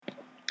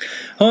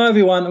Hi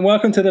everyone, and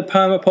welcome to the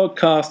Poema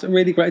podcast.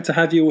 Really great to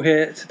have you all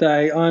here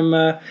today.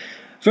 I'm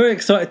very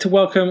excited to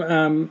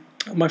welcome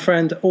my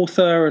friend,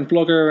 author and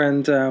blogger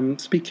and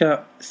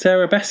speaker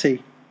Sarah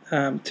Bessey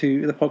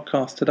to the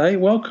podcast today.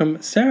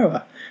 Welcome,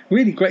 Sarah.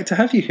 Really great to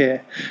have you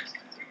here.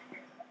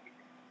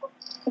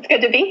 It's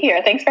good to be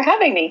here. Thanks for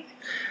having me.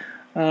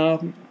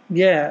 Sarah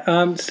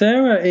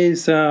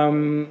is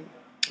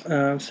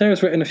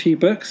Sarah's written a few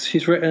books.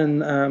 She's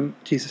written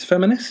Jesus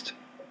Feminist,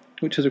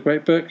 which is a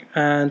great book,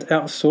 and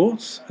Out of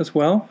Sorts as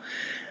well.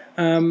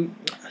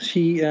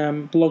 She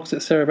blogs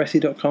at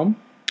sarahbessey.com,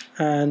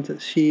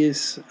 and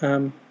she's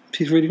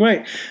really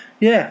great.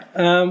 Yeah,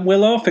 we're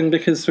laughing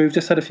because we've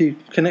just had a few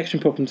connection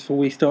problems before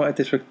we started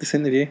this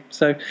interview,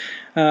 so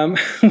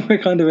we're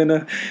kind of in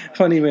a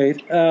funny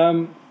mood.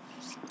 So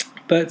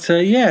this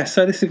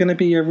is going to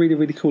be a really,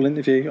 really cool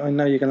interview. I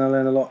know you're going to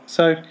learn a lot.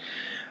 So,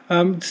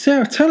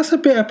 Sarah, tell us a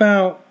bit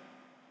about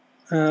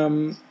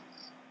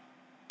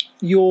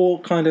your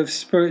kind of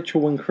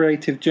spiritual and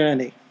creative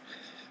journey.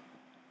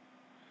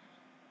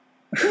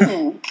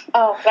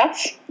 Oh,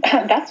 that's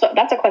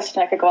a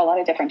question I could go a lot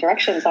of different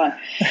directions on,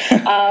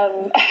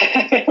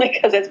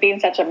 because it's been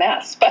such a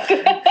mess. But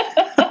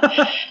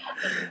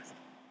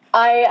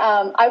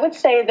I would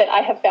say that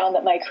I have found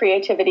that my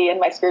creativity and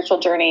my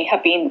spiritual journey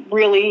have been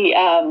really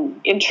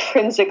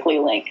intrinsically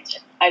linked.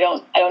 I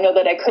don't know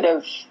that I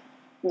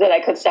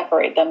could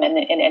separate them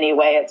in any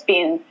way. It's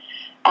been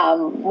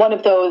one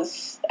of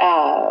those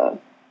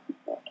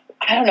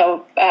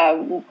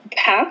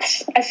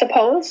paths, I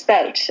suppose,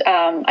 that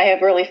I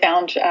have really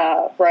found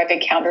where I've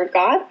encountered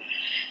God.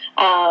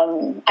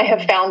 I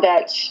have found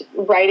that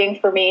writing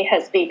for me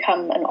has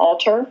become an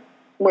altar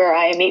where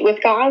I meet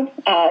with God.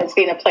 It's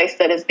been a place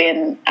that has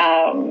been,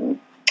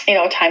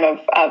 a time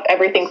of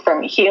everything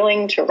from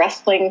healing to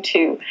wrestling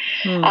to,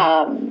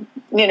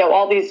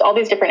 all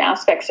these different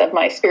aspects of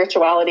my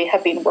spirituality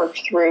have been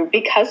worked through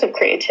because of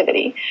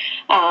creativity,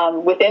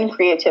 within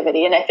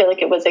creativity. And I feel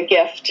like it was a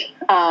gift,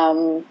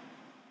 from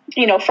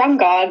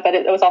God, but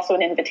it was also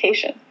an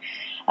invitation.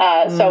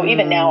 So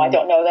even now, I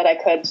don't know that I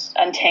could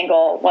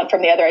untangle one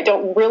from the other. I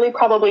don't really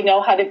probably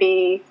know how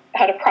to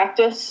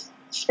practice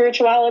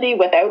spirituality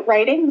without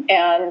writing.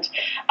 And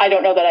I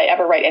don't know that I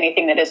ever write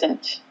anything that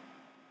isn't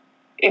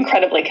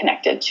incredibly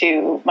connected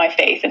to my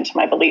faith and to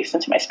my beliefs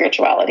and to my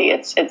spirituality.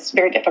 It's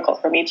very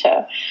difficult for me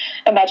to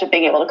imagine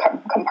being able to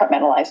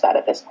compartmentalize that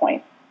at this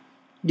point.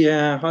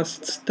 Yeah,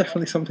 that's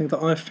definitely something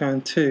that I've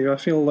found too. I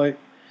feel like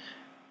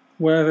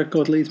wherever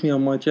God leads me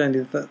on my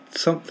journey, that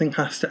something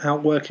has to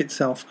outwork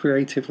itself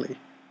creatively.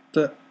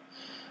 That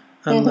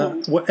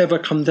whatever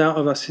comes out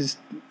of us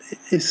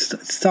is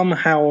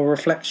somehow a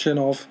reflection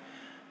of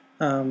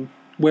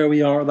where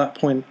we are at that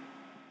point,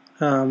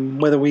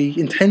 whether we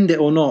intend it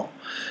or not.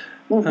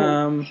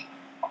 No,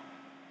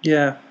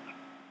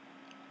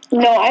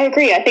 I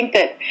agree. I think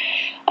that,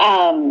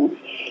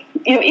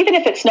 even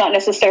if it's not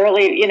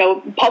necessarily,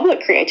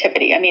 public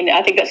creativity,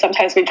 I think that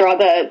sometimes we draw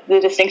the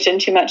distinction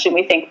too much and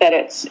we think that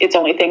it's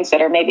only things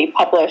that are maybe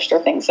published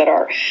or things that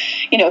are,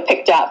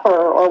 picked up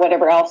or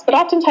whatever else. But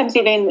oftentimes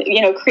even,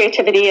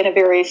 creativity in a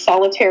very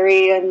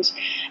solitary and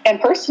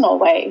personal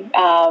way,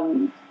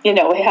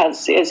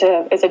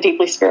 is a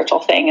deeply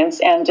spiritual thing,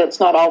 and it's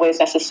not always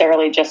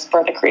necessarily just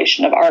for the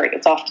creation of art.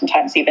 It's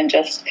oftentimes even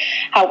just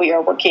how we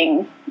are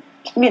working,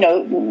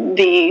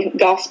 the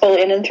gospel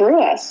in and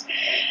through us.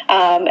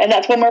 And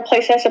that's one more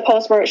place, I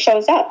suppose, where it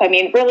shows up.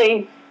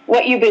 Really,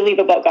 what you believe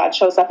about God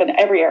shows up in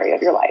every area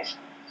of your life.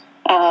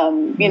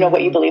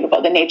 What you believe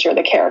about the nature,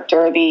 the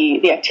character,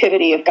 the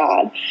activity of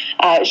God.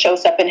 It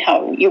shows up in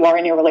how you are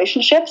in your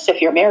relationships.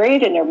 If you're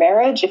married, in your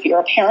marriage. If you're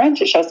a parent,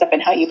 it shows up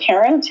in how you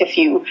parent. If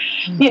you,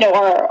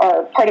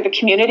 are part of a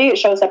community, it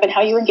shows up in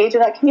how you engage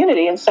in that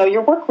community. And so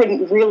your work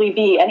wouldn't really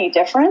be any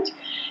different.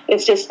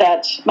 It's just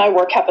that my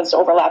work happens to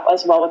overlap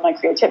as well with my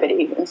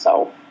creativity. And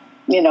so,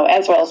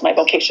 as well as my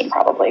vocation,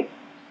 probably.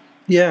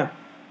 Yeah,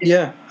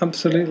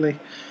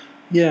 absolutely.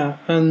 Yeah,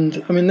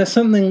 and there's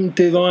something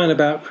divine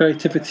about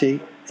creativity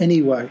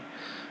anyway,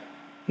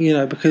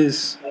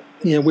 because,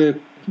 we're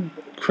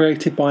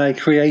created by a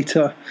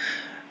creator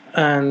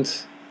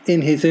and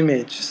in his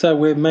image. So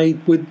we're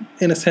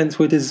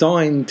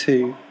designed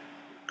to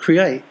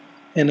create,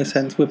 in a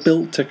sense. We're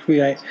built to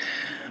create.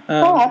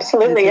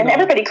 Absolutely. And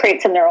everybody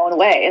creates in their own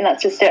way. And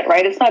that's just it,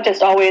 right? It's not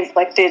just always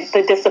like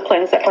the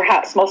disciplines that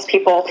perhaps most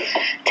people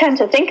tend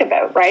to think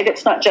about, right?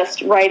 It's not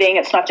just writing.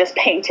 It's not just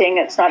painting.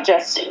 It's not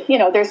just,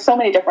 there's so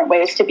many different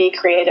ways to be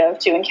creative,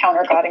 to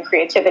encounter God in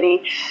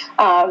creativity.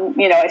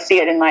 I see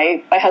it in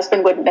my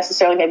husband wouldn't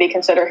necessarily maybe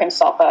consider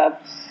himself a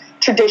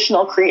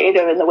traditional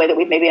creative in the way that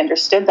we've maybe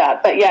understood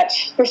that. But yet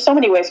there's so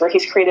many ways where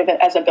he's creative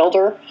as a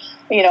builder,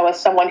 as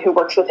someone who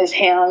works with his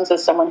hands,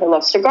 as someone who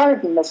loves to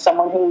garden, as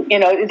someone who,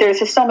 there's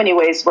just so many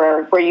ways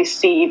where you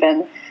see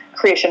even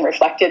creation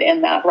reflected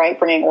in that, right?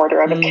 Bringing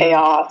order out of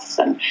chaos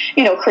and,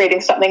 creating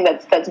something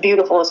that's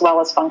beautiful as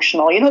well as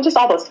functional, just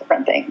all those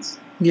different things.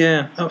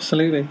 Yeah,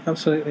 absolutely.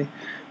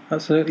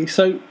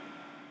 So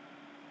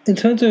in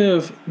terms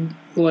of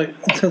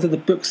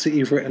the books that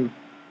you've written,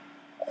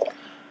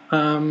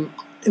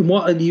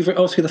 you've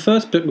obviously the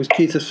first book was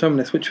Jesus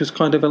Feminist, which was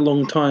kind of a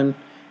long time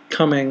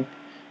coming.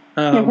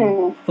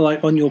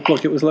 Like on your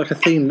blog, it was like a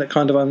theme that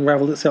kind of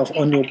unravelled itself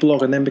on your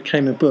blog and then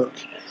became a book.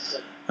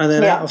 And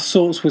then Out of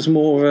Sorts was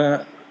more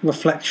a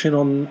reflection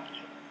on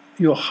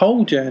your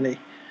whole journey,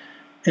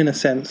 in a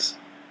sense.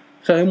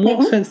 So in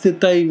what sense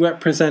did they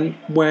represent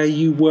where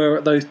you were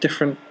at those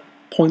different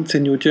points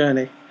in your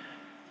journey?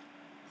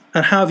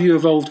 And how have you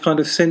evolved kind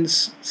of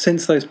since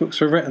those books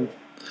were written?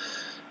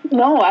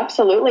 No,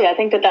 absolutely. I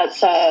think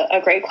that's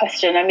a great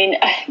question. I mean,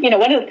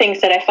 one of the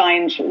things that I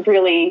find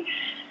really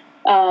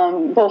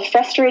both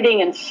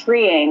frustrating and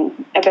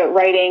freeing about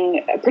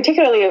writing,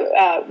 particularly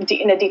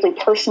in a deeply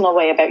personal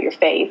way about your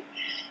faith,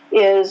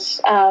 is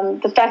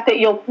the fact that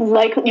you're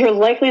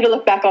likely to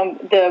look back on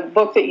the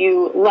book that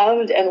you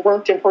loved and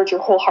worked and poured your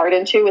whole heart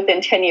into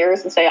within 10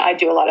 years and say, I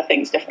do a lot of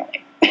things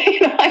differently.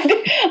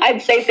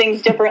 I'd say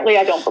things differently.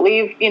 I don't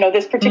believe,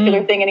 this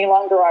particular thing any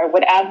longer. I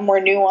would add more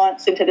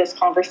nuance into this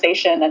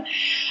conversation. And,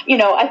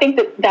 I think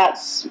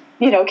that's,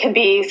 can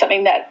be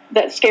something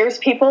that scares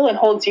people and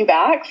holds you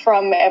back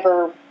from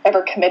ever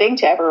committing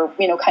to ever,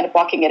 kind of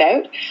walking it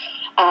out.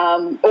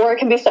 Or it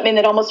can be something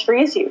that almost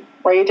frees you,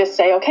 where you just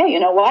say, okay, you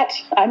know what?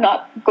 I'm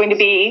not going to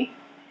be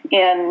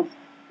in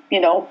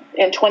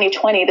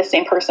 2020 the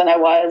same person I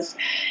was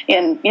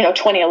in,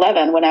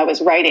 2011 when I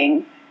was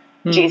writing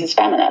Jesus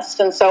Feminist.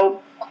 And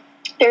so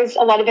there's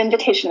a lot of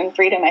invitation and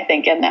freedom, I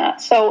think, in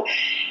that. So,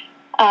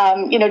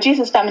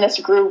 Jesus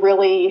Feminist grew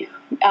really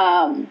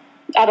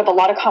out of a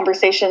lot of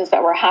conversations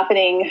that were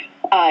happening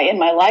in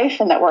my life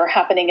and that were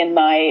happening in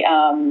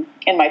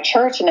my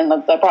church and in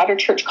the broader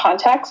church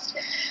context.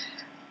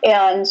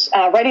 And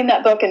writing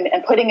that book and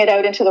putting it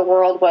out into the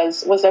world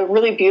was a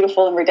really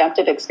beautiful and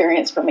redemptive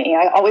experience for me.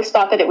 I always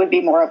thought that it would be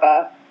more of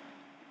a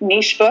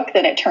niche book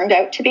than it turned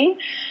out to be.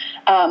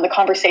 The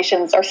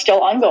conversations are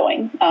still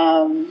ongoing,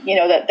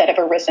 that have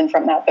arisen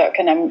from that book,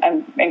 and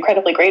I'm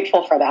incredibly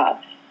grateful for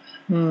that.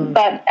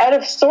 But Out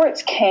of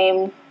Sorts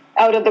came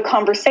out of the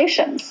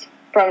conversations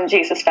from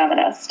Jesus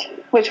Feminist,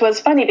 which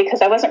was funny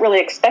because I wasn't really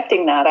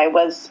expecting that. I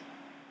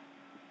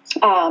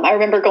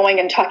remember going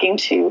and talking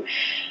to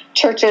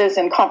churches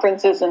and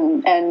conferences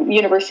and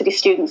university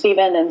students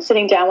even, and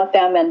sitting down with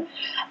them,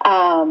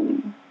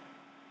 and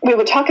we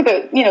would talk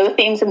about the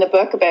themes in the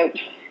book about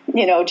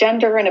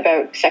gender and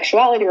about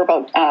sexuality, or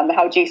about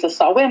how Jesus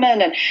saw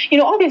women, and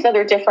all these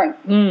other different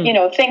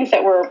things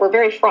that were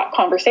very fraught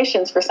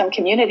conversations for some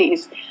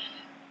communities.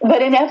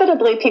 But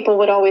inevitably, people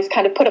would always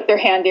kind of put up their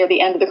hand near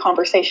the end of the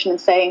conversation and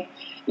say,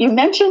 "You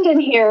mentioned in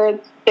here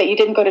that you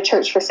didn't go to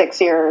church for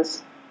 6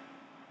 years,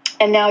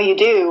 and now you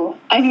do.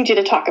 I need you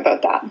to talk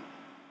about that."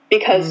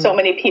 Because so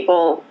many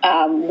people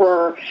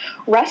were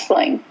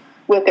wrestling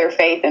with their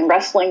faith and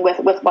wrestling with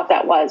what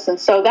that was. And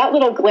so that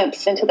little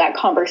glimpse into that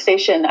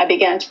conversation, I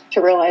began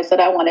to realize that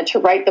I wanted to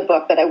write the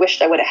book that I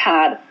wished I would have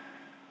had,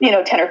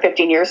 10 or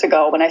 15 years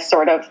ago, when I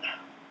sort of,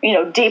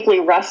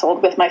 deeply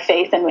wrestled with my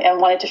faith and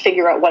wanted to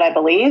figure out what I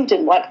believed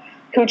and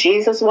who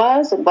Jesus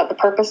was and what the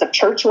purpose of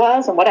church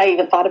was and what I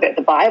even thought about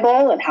the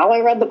Bible and how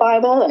I read the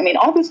Bible. And I mean,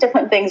 all these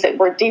different things that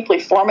were deeply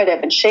formative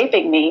and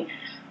shaping me.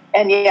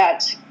 And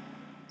yet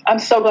I'm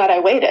so glad I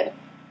waited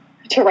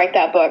to write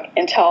that book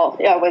until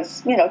I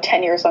was,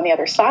 10 years on the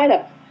other side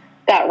of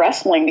that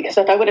wrestling, because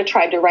if I would have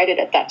tried to write it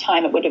at that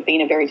time, it would have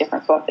been a very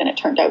different book than it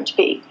turned out to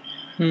be.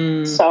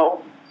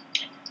 So,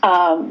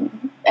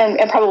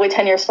 and probably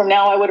 10 years from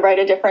now, I would write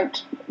a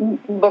different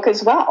book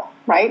as well.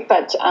 Right.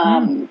 But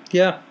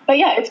yeah,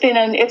 it's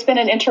been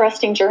an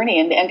interesting journey,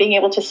 and being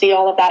able to see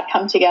all of that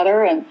come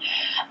together, and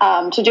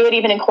to do it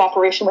even in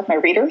cooperation with my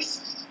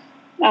readers,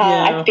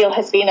 I feel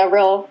has been a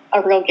real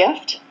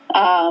gift.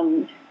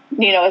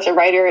 As a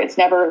writer, it's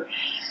never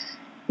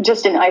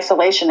just in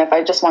isolation. If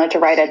I just wanted to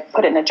write it,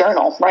 put it in a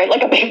journal, right?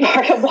 Like a big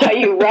part of why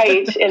you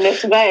write in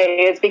this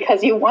way is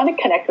because you want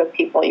to connect with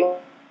people. You want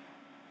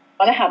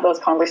to have those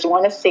conversations. You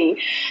want to see,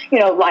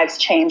 lives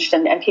changed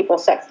and people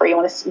set free. You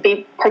want to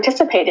be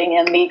participating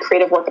in the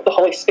creative work of the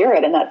Holy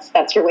Spirit, and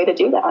that's your way to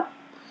do that.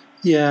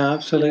 Yeah,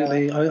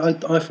 absolutely.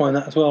 I find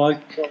that as well.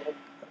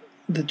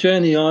 The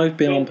journey I've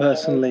been on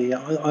personally,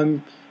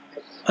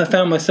 I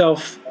found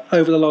myself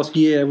over the last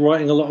year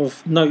writing a lot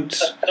of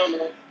notes,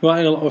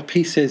 writing a lot of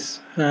pieces,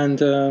 and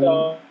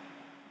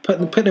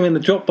putting them in the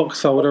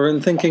Dropbox folder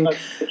and thinking,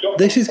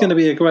 this is going to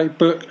be a great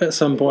book at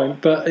some point,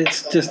 but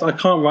it's just, I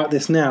can't write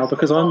this now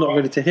because I'm not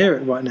ready to hear it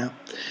right now.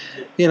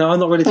 I'm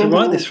not ready to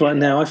write this right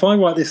now. If I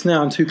write this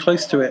now, I'm too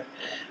close to it,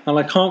 and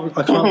I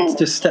can't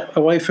just step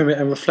away from it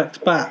and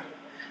reflect back,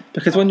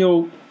 because when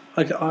you're,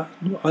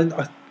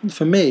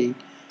 for me,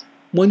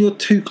 when you're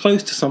too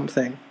close to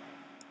something,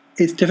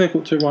 it's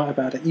difficult to write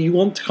about it. You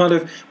want to kind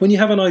of, when you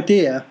have an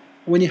idea,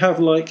 when you have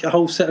like a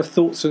whole set of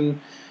thoughts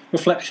and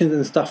reflections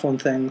and stuff on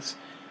things,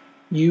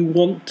 you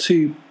want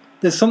to,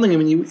 there's something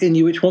in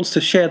you which wants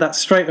to share that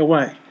straight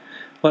away,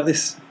 like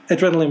this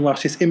adrenaline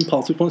rush, this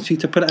impulse, which wants you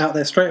to put it out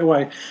there straight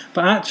away.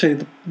 But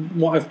actually,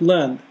 what I've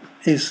learned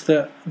is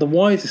that the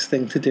wisest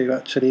thing to do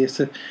actually is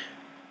to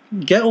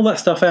get all that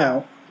stuff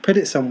out, put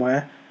it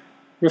somewhere,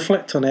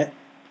 reflect on it,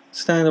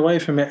 stand away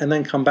from it and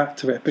then come back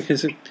to it,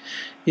 because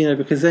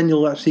because then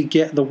you'll actually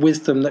get the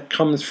wisdom that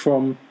comes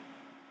from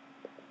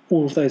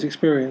all of those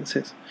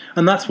experiences.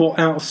 And that's what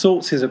Out of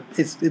Sorts is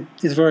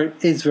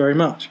very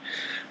much.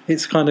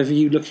 It's kind of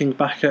you looking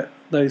back at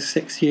those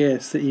 6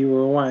 years that you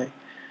were away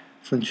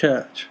from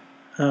church,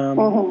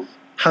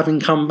 having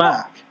come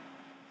back.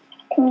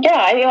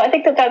 Yeah, I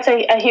think that's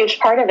a huge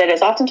part of it.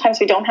 Is oftentimes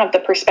we don't have the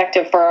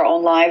perspective for our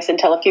own lives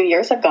until a few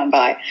years have gone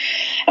by,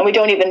 and we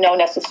don't even know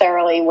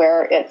necessarily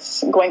where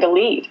it's going to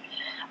lead.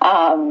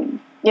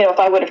 If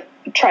I would have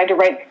tried to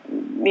write,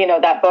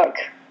 that book,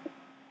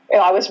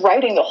 I was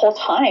writing the whole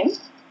time.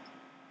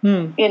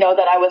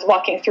 That I was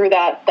walking through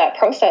that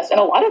process, and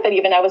a lot of it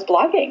even I was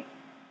blogging,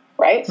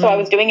 right? So I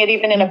was doing it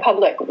even in a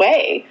public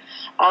way,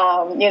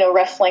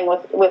 wrestling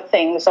with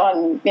things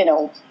on,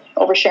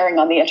 oversharing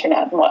on the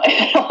internet and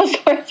all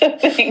sorts of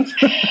things.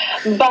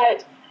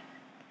 But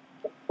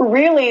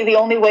really, the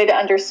only way to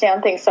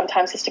understand things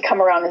sometimes is to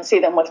come around and see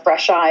them with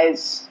fresh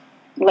eyes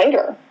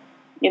later.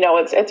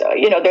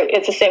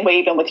 It's the same way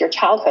even with your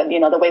childhood.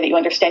 The way that you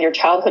understand your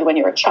childhood when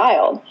you're a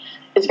child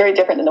is very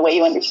different than the way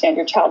you understand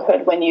your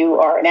childhood when you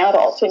are an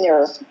adult and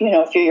you're,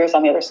 a few years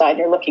on the other side and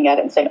you're looking at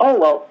it and saying, oh,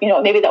 well,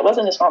 maybe that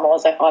wasn't as normal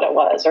as I thought it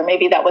was, or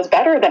maybe that was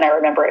better than I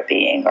remember it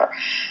being, or,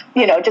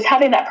 just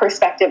having that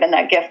perspective and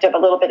that gift of a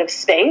little bit of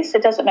space.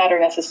 It doesn't matter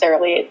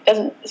necessarily.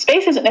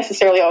 Space isn't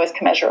necessarily always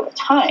commensurate with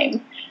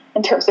time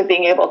in terms of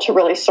being able to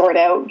really sort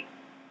out,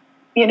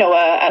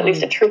 at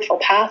least a truthful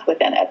path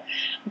within it.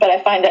 But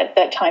I find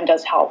that time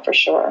does help for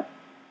sure.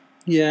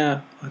 Yeah,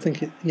 I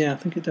think it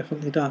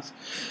definitely does.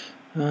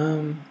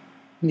 I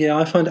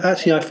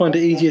find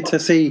it easier to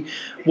see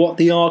what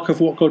the arc of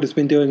what God has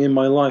been doing in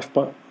my life,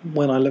 but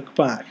when I look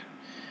back,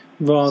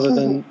 rather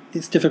than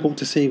it's difficult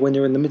to see when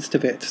you're in the midst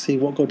of it, to see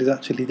what God is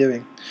actually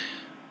doing.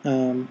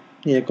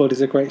 God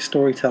is a great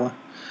storyteller,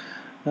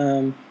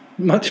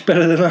 much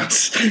better than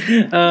us.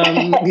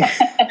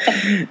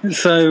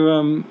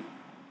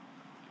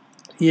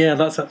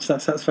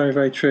 That's very,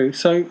 very true.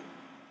 So,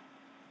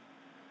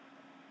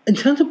 in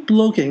terms of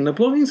blogging, the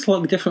blogging is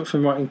slightly different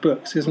from writing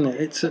books, isn't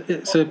it?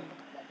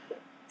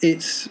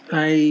 It's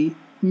a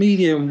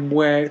medium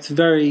where it's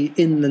very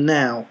in the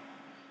now.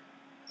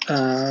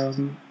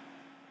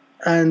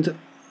 And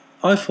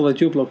I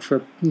followed your blog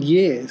for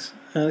years,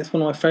 and it's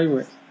one of my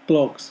favourite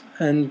blogs.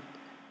 And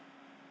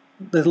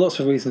there's lots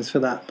of reasons for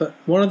that, but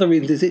one of the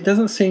reasons is it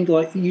doesn't seem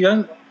like you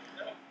don't.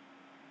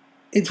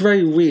 It's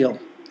very real.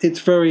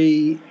 It's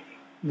very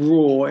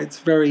raw. It's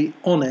very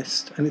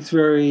honest, and it's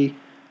very.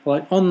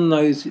 On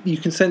those, you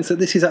can sense that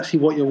this is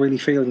actually what you're really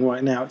feeling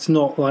right now. It's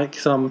not like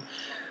part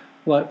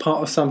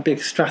of some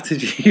big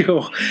strategy,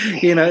 or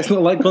it's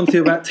not like gone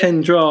through about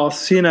 10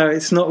 drafts.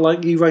 It's not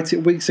like you wrote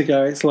it weeks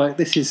ago. It's like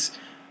this is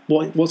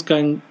what's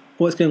going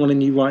on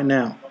in you right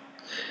now.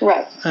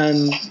 Right.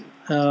 And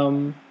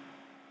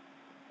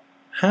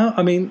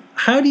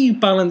how do you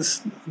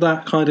balance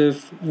that kind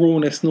of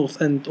rawness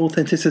and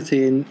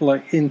authenticity in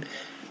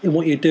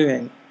what you're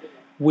doing,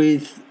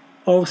 with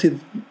obviously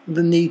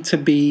the need to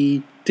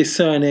be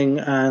discerning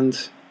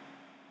and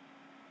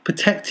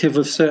protective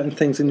of certain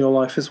things in your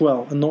life as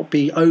well, and not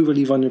be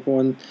overly vulnerable,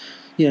 and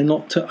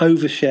not to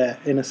overshare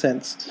in a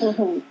sense.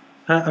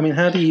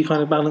 How do you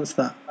kind of balance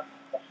that?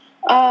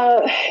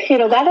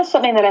 That is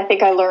something that I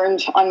think I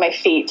learned on my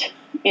feet,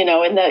 in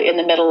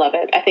the middle of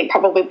it. I think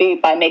probably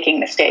by making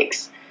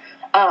mistakes,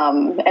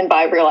 and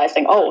by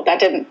realizing, oh, that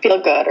didn't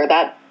feel good, or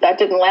that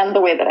didn't land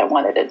the way that I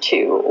wanted it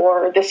to,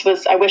 or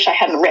I wish I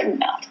hadn't written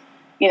that.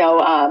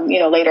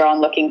 Later on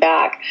looking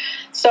back.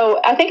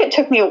 So I think it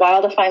took me a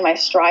while to find my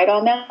stride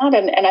on that.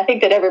 And I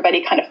think that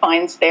everybody kind of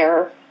finds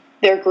their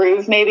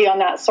groove maybe on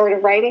that sort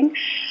of writing.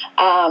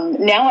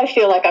 Now I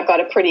feel like I've got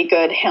a pretty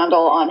good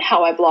handle on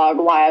how I blog,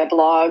 why I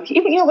blog.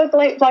 Even,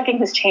 blogging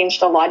has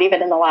changed a lot,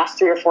 even in the last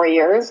 3 or 4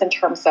 years, in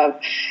terms of,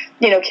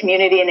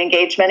 community and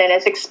engagement, and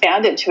it's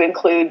expanded to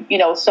include,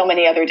 so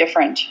many other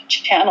different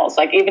channels.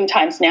 Like even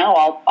times now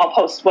I'll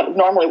post what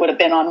normally would have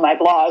been on my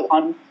blog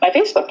on my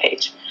Facebook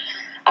page.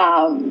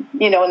 And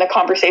the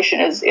conversation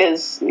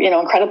is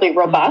incredibly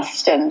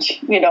robust, and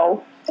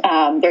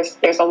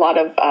there's a lot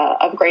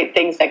of great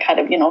things that kind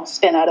of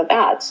spin out of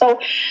that. So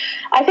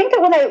I think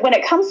that when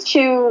it comes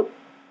to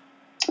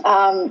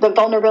the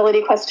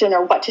vulnerability question,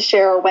 or what to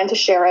share or when to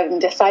share it, and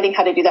deciding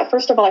how to do that,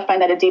 first of all, I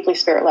find that a deeply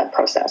spirit-led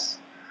process.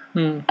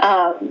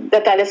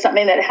 That is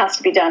something that has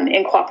to be done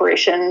in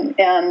cooperation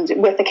and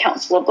with the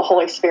counsel of the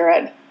Holy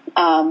Spirit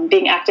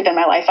being active in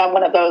my life. I'm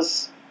one of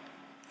those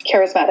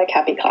charismatic,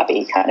 happy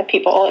clappy kind of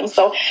people, and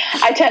so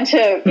I tend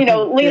to lean a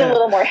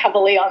little more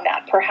heavily on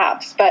that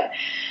perhaps. But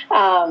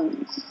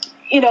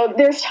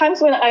there's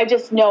times when I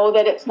just know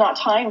that it's not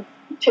time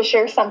to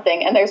share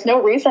something, and there's no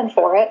reason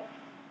for it.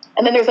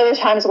 And then there's other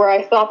times where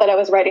I thought that I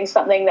was writing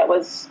something that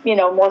was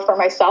more for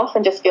myself,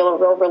 and just feel a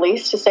real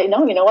release to say,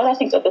 no, you know what, I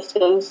think that this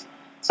is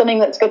something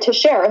that's good to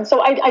share. And so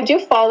I do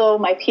follow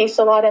my piece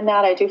a lot in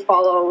that. I do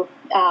follow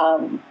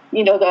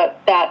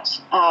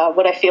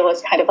what I feel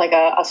is kind of like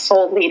a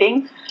soul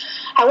leading.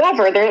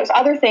 However, there's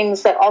other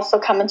things that also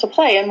come into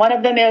play, and one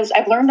of them is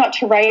I've learned not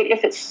to write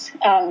if it's,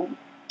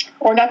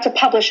 or not to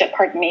publish it,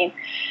 pardon me,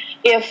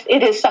 if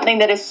it is something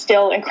that is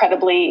still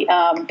incredibly,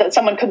 that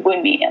someone could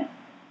wound me in,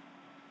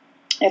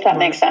 if that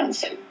makes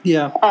sense.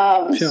 Yeah.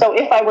 Sure. So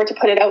if I were to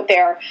put it out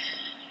there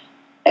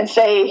and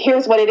say,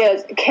 here's what it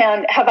is,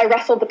 have I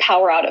wrestled the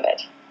power out of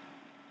it?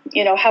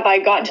 Have I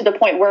gotten to the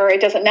point where it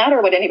doesn't matter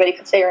what anybody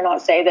could say or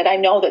not say, that I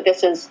know that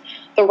this is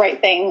the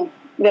right thing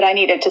that I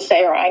needed to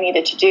say or I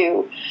needed to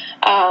do?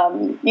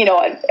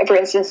 For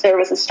instance, there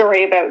was a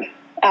story about,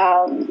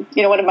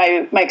 one of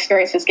my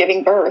experiences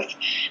giving birth,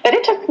 that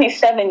it took me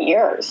 7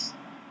 years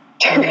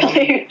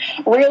to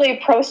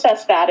really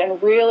process that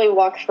and really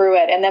walk through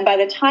it. And then by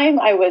the time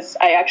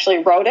I actually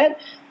wrote it,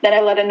 then I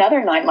let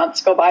another 9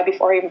 months go by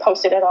before I even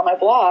posted it on my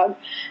blog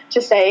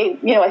to say,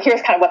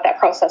 here's kind of what that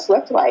process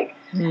looked like.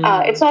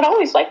 It's not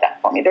always like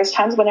that for me. There's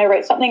times when I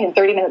write something and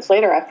 30 minutes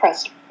later I've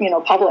pressed,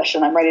 publish,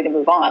 and I'm ready to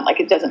move on. Like,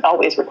 it doesn't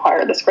always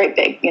require this great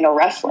big,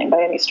 wrestling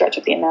by any stretch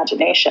of the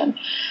imagination.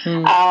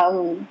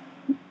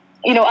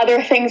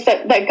 Other things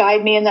that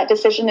guide me in that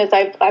decision is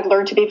I've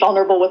learned to be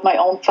vulnerable with my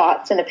own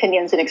thoughts and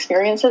opinions and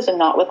experiences, and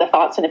not with the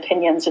thoughts and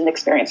opinions and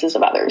experiences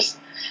of others,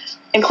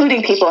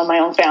 including people in my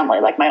own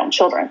family, like my own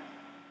children.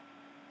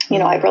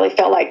 I really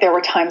felt like there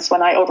were times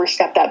when I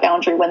overstepped that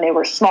boundary when they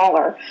were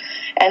smaller,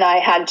 and I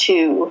had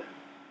to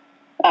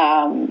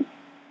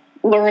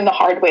learn the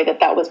hard way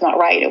that was not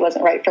right. It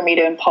wasn't right for me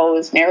to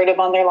impose narrative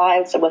on their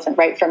lives. It wasn't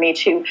right for me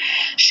to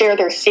share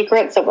their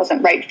secrets. It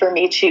wasn't right for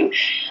me to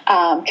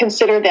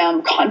consider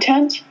them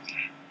content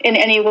in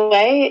any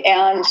way.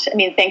 And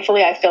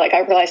thankfully, I feel like I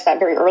realized that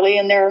very early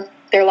in their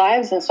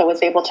lives, and so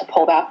was able to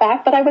pull that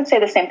back. But I would say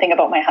the same thing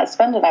about my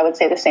husband, and I would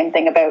say the same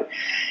thing about,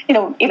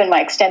 even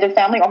my extended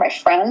family or my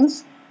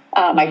friends,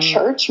 my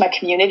church, my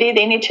community.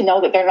 They need to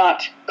know that they're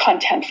not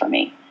content for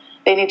me.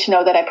 They need to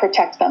know that I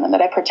protect them and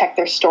that I protect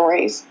their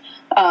stories,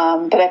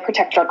 that I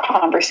protect our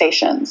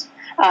conversations,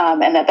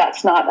 and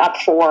that's not up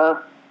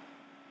for,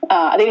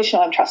 they need to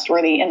know I'm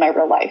trustworthy in my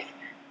real life,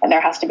 and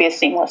there has to be a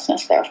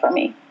seamlessness there for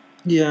me.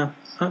 Yeah,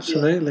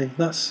 absolutely.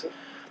 That's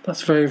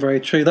very, very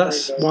true.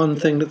 That's one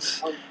thing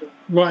that's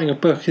writing a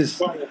book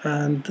is,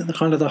 and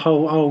the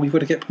whole, we've got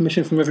to get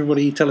permission from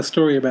everybody you tell a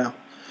story about.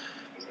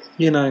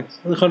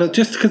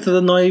 Just because of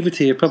the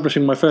naivety of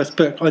publishing my first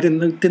book, I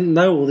didn't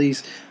know all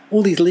these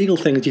legal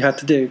things you had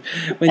to do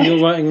when you're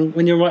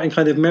writing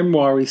kind of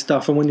memoir-y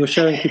stuff, and when you're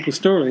sharing people's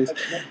stories.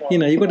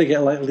 You've got to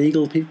get like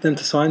legal people them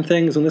to sign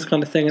things and this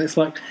kind of thing, and it's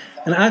like,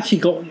 and it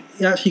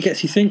actually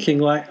gets you thinking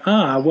like,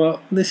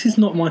 well, this is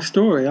not my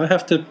story. I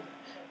have to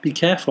be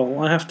careful.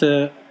 I have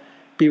to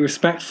be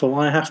respectful.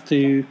 I have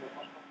to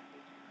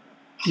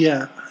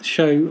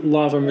show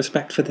love and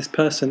respect for this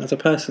person as a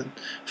person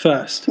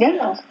first.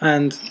 Yeah.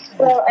 And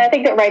I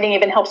think that writing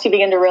even helps you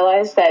begin to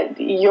realize that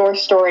your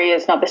story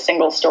is not the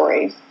single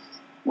story,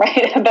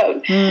 right?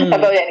 About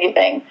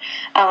anything.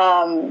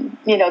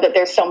 That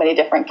there's so many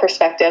different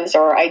perspectives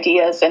or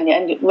ideas, and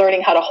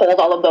learning how to hold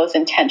all of those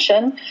in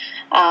tension,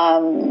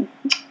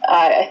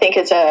 I think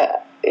is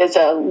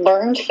a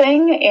learned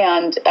thing,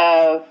 and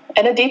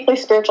a deeply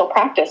spiritual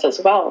practice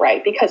as well,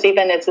 right? Because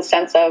even it's a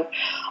sense of,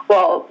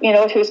 well,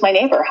 who's my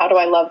neighbor? How do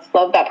I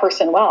love that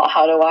person well?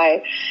 How do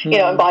I,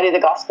 embody the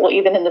gospel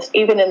even in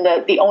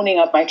the owning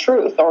of my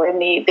truth, or in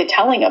the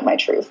telling of my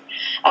truth?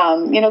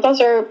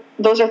 Those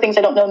are things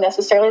I don't know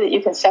necessarily that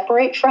you can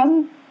separate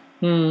from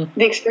the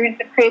experience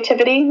of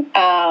creativity.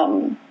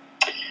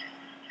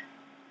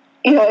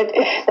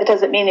 It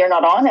doesn't mean you're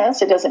not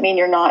honest. It doesn't mean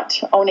you're not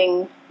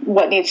owning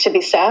what needs to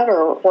be said,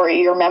 or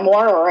your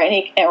memoir, or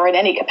in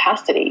any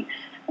capacity.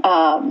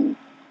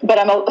 But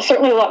I'm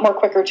certainly a lot more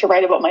quicker to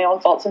write about my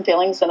own faults and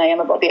feelings than I am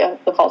about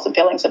the faults and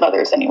feelings of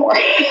others anymore.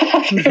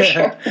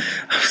 Sure.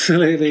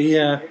 Absolutely,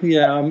 yeah.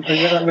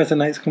 That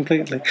resonates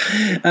completely.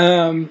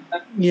 And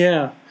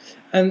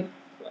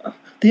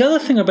the other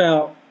thing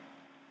about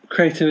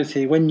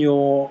creativity, when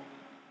you're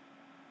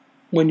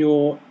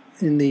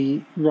in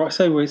the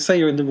say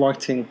you're in the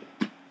writing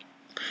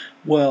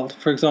world,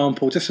 for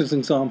example, just as an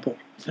example,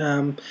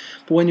 but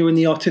when you're in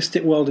the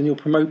artistic world and you're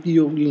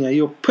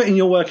putting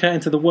your work out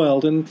into the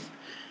world, and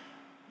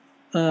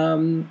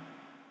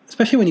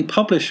especially when you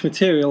publish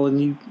material and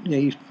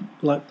you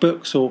like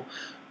books, or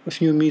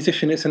if you're a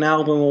musician, it's an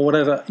album or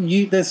whatever.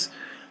 There's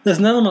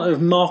an element of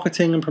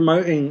marketing and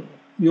promoting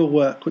your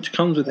work which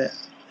comes with it,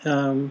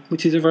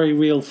 which is a very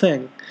real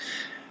thing.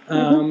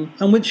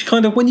 And which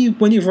kind of when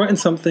you've written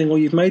something or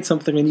you've made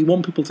something and you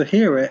want people to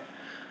hear it,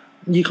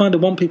 you kind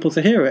of want people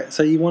to hear it.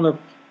 So you want to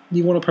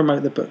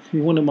promote the book,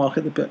 you want to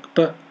market the book,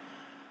 but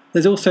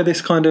there's also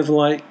this kind of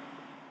like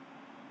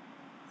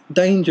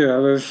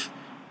danger of,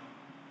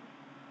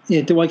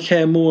 do I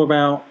care more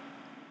about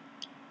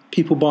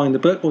people buying the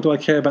book, or do I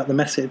care about the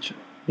message?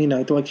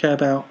 Do I care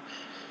about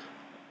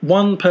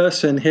one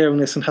person hearing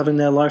this and having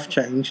their life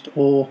changed,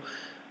 or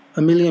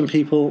a million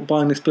people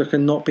buying this book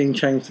and not being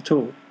changed at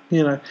all?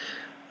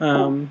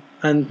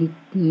 And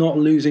not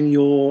losing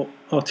your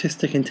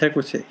artistic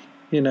integrity,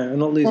 and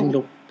not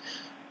losing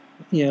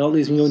not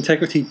losing your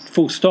integrity,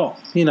 full stop.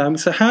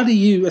 So how do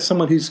you, as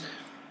someone who's,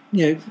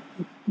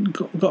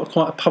 got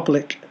quite a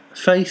public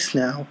face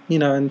now,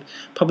 and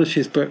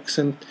publishes books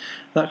and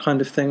that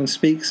kind of thing and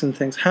speaks and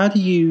things, how do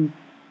you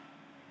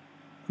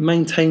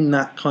maintain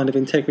that kind of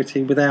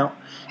integrity without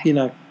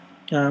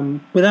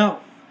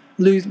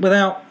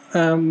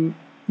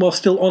while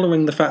still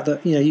honouring the fact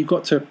that you've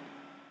got to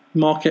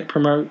market,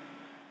 promote,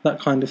 that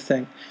kind of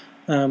thing,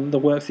 the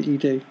work that you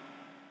do?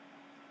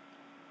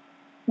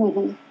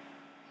 Mm-hmm.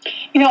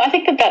 I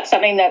think that's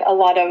something that a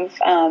lot of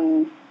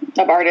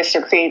artists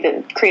or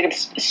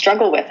creatives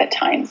struggle with at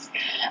times.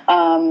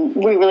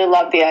 We really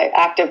love the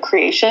act of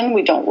creation.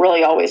 We don't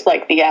really always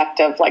like the act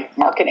of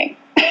marketing.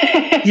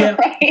 Yeah,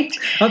 right.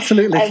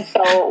 Absolutely. And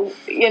so,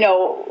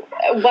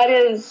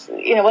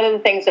 one of the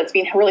things that's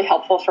been really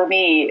helpful for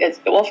me is,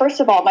 well, first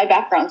of all, my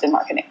background's in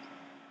marketing.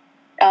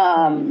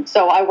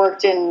 So I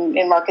worked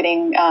in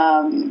marketing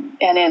and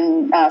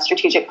in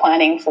strategic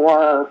planning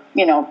for,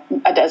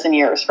 a dozen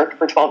years, for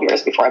 12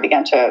 years before I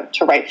began to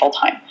write full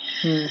time.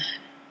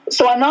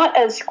 So I'm not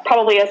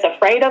probably as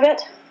afraid of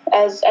it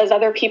as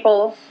other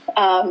people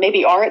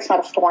maybe are. It's not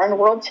a foreign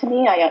world to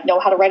me. I know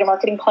how to write a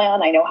marketing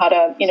plan. I know how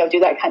to, do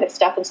that kind of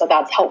stuff. And so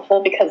that's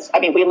helpful because,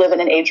 we live in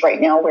an age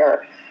right now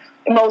where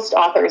most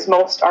authors,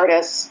 most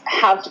artists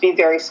have to be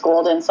very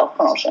schooled in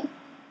self-promotion,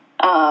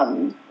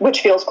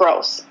 which feels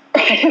gross.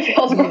 It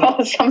feels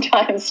gross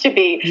sometimes to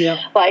be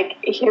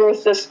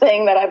here's this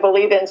thing that I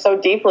believe in so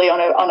deeply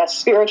on a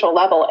spiritual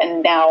level,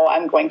 and now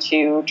I'm going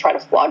to try to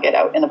flog it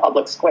out in the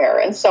public square.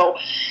 And so,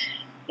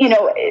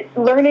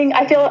 learning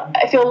how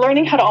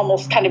to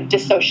almost kind of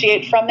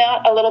dissociate from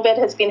that a little bit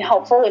has been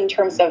helpful in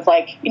terms of do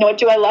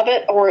I love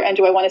it and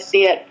do I want to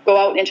see it go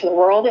out into the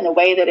world in a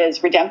way that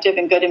is redemptive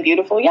and good and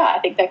beautiful? Yeah, I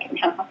think that can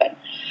happen.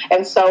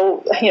 And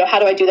so, how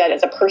do I do that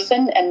as a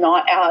person and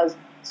not as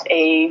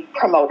a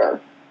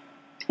promoter?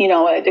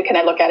 Can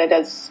I look at it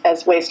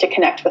as ways to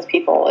connect with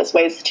people, as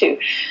ways to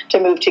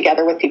move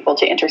together with people,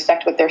 to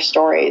intersect with their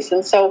stories?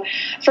 And so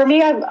for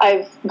me,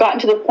 I've gotten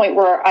to the point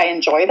where I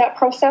enjoy that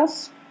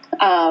process,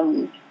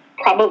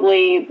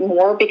 probably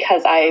more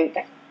because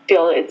I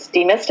feel it's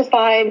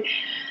demystified.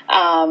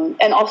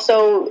 And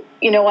also,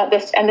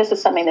 this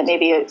is something that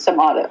maybe some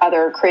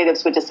other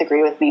creatives would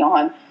disagree with me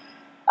on.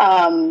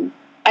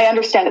 I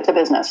understand it's a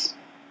business,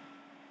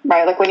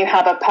 right? Like when you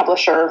have a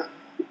publisher,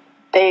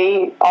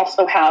 they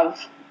also have,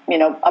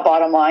 a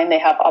bottom line. They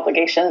have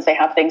obligations. They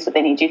have things that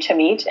they need you to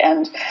meet.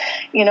 And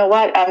a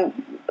lot of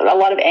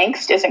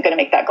angst isn't going to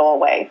make that go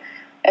away.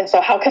 And so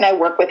how can I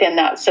work within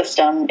that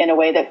system in a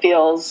way that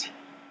feels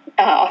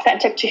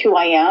authentic to who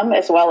I am,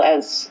 as well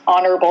as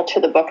honorable to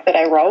the book that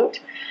I wrote,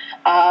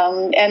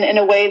 and in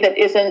a way that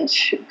isn't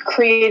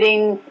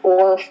creating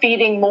or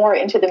feeding more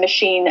into the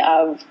machine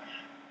of,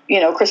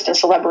 Christian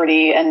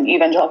celebrity and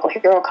evangelical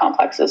hero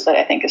complexes that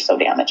I think is so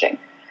damaging.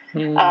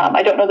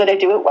 I don't know that I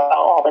do it well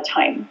all the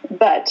time,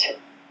 but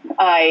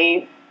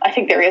I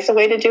think there is a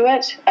way to do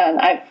it, and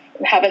I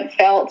haven't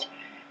felt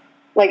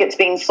like it's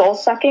being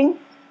soul-sucking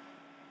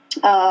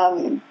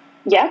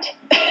yet.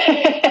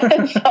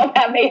 So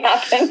that may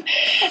happen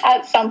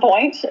at some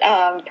point,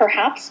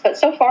 perhaps. But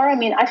so far,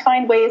 I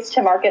find ways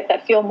to market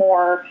that feel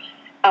more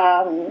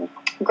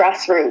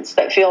grassroots,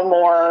 that feel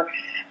more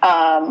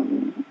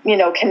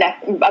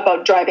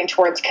about driving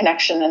towards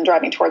connection and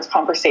driving towards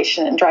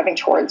conversation and driving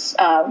towards,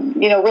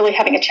 really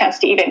having a chance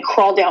to even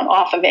crawl down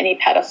off of any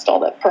pedestal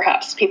that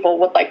perhaps people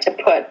would like to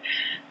put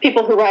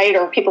people who write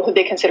or people who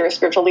they consider a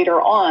spiritual leader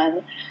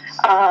on,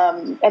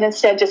 and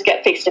instead just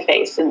get face to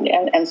face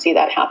and see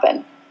that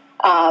happen.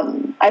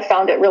 I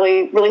found it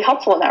really, really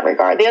helpful in that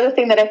regard. The other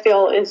thing that I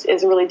feel is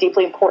really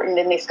deeply important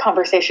in these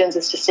conversations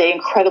is to stay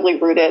incredibly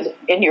rooted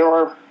in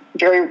your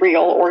very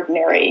real,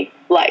 ordinary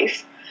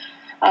life.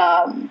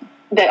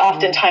 That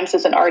oftentimes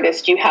as an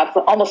artist, you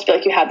almost feel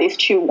like you have these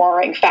two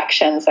warring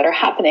factions that are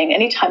happening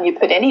anytime you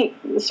put any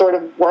sort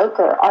of work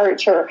or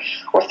art or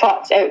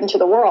thoughts out into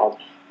the world,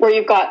 where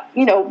you've got,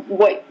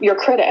 what your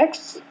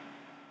critics,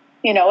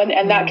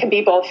 and that can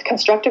be both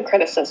constructive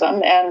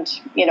criticism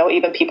and,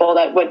 even people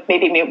that would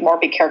maybe more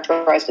be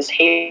characterized as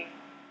haters,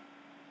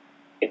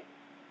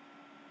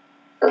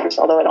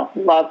 although I don't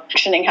love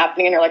actioning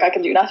happening and you're like, I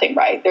can do nothing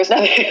right. There's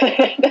nothing,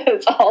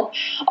 it's all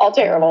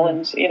terrible.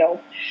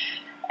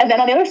 And then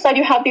on the other side,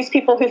 you have these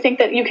people who think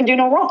that you can do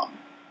no wrong,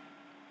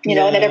 and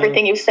that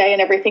everything you say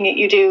and everything that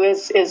you do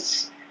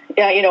is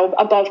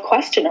above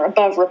question or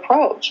above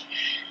reproach.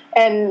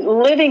 And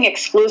living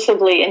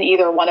exclusively in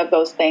either one of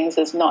those things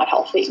is not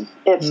healthy.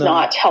 It's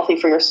not healthy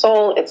for your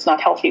soul. It's not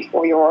healthy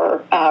for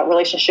your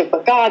relationship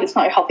with God. It's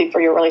not healthy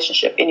for your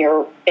relationship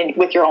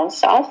with your own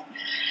self.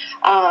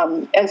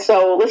 And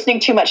so listening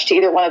too much to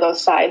either one of those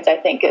sides, I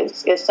think,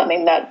 is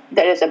something that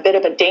is a bit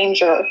of a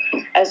danger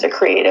as a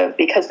creative,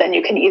 because then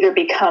you can either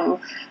become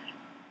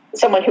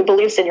someone who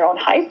believes in your own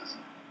hype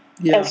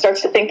and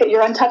starts to think that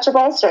you're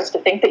untouchable, starts to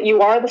think that you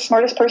are the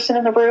smartest person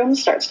in the room,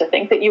 starts to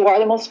think that you are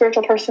the most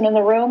spiritual person in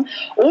the room,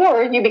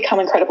 or you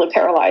become incredibly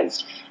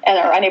paralyzed and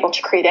are unable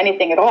to create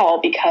anything at all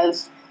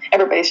because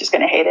everybody's just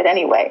going to hate it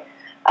anyway.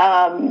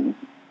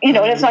 and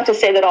it's not to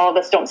say that all of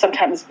us don't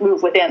sometimes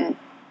move within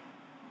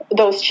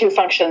those two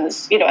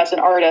functions, as an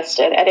artist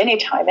at any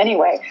time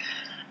anyway.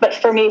 But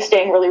for me,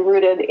 staying really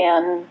rooted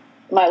in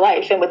my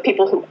life and with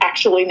people who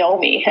actually know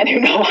me and who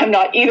know I'm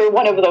not either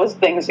one of those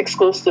things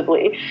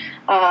exclusively,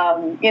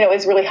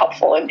 is really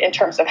helpful in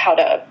terms of how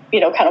to,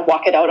 kind of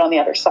walk it out on the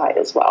other side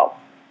as well.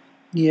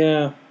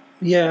 Yeah.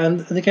 Yeah.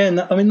 And again,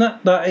 I mean,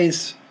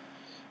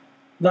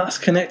 that's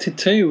connected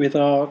too with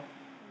our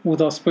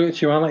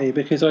spirituality,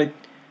 because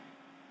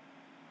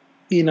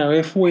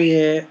if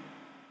we're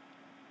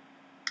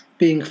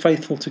being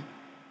faithful to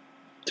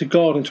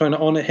God and trying to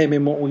honour Him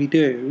in what we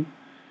do,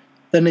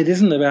 then it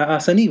isn't about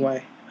us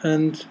anyway.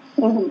 And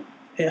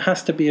it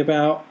has to be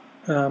about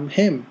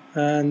Him.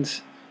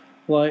 And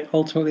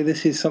ultimately,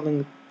 this is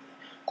something.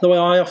 The way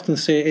I often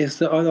see it is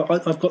that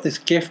I've got this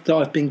gift that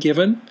I've been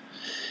given,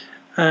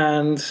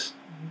 and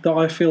that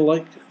I feel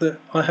like that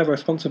I have a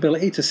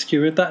responsibility to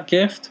steward that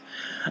gift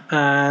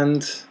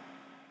and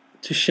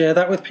to share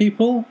that with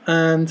people.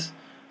 And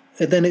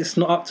then it's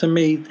not up to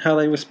me how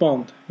they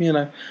respond.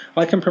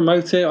 I can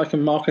promote it, I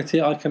can market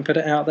it, I can put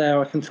it out there,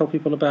 I can tell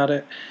people about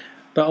it.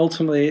 But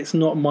ultimately, it's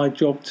not my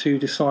job to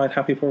decide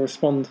how people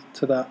respond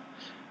to that.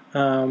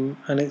 And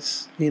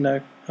it's,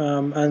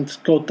 and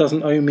God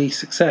doesn't owe me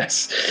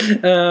success.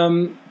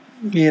 And,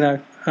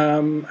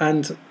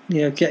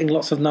 getting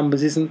lots of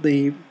numbers isn't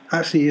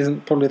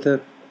probably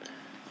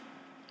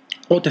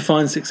what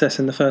defines success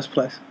in the first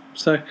place.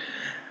 So,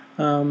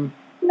 no,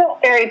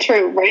 very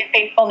true, right?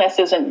 Faithfulness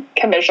isn't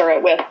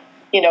commensurate with,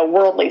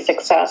 worldly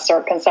success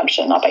or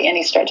consumption, not by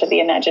any stretch of the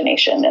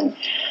imagination. And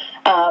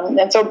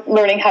so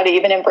learning how to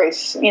even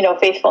embrace,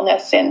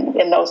 faithfulness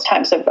in those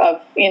times of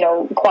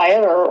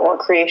quiet or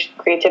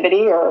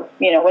creativity or,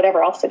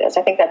 whatever else it is.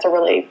 I think that's a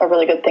really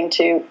good thing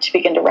to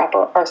begin to wrap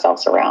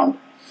ourselves around.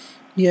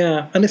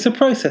 Yeah, and it's a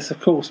process, of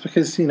course,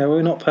 because,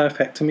 we're not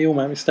perfect and we all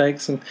make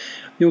mistakes and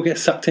we all get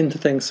sucked into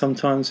things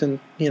sometimes, and,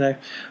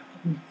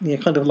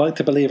 kind of like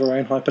to believe our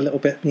own hype a little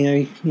bit,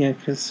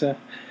 because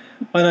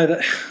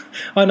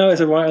I know as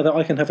a writer that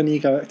I can have an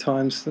ego at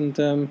times, and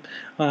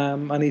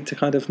I need to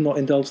kind of not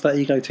indulge that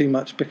ego too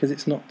much, because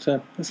it's not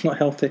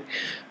healthy.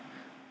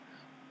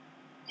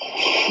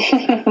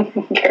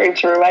 Very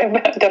true. I've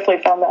definitely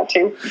found that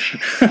too.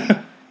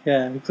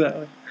 Yeah,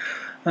 exactly.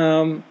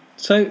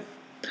 So,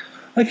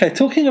 okay,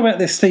 talking about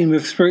this theme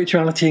of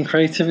spirituality and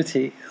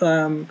creativity,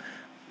 we've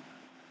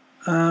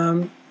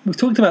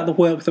talked about the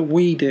work that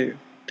we do.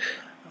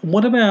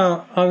 What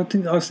about? I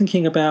was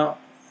thinking about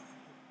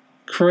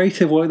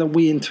creative work that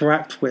we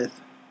interact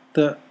with,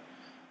 that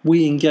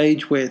we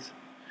engage with,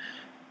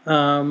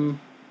 and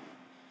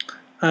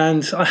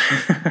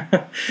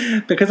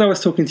because I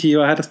was talking to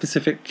you, I had a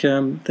specific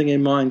thing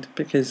in mind,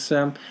 because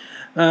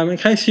in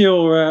case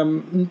you're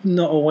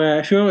not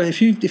aware,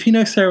 if you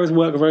know Sarah's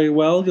work very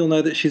well, you'll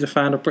know that she's a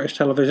fan of British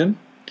television.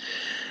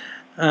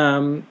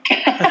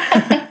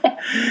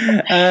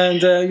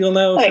 And you'll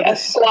know a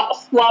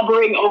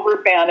slobbering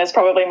over fan is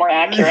probably more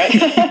accurate.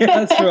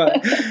 Yeah, that's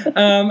right.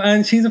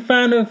 And she's a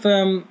fan of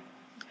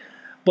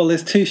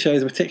there's two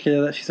shows in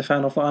particular that she's a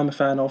fan of, that I'm a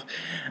fan of.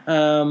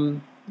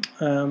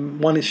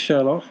 One is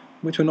Sherlock,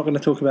 which we're not going to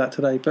talk about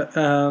today, but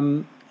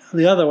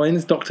the other one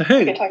is Doctor Who.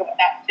 We can talk about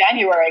that in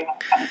January when it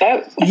comes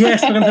out.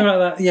 Yes, we're going to talk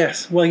about that.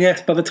 Yes, well,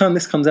 yes. By the time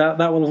this comes out,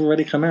 that will have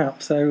already come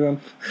out. So,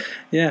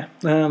 that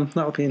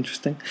will be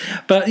interesting.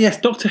 But yes,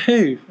 Doctor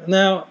Who.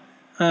 Now,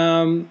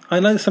 I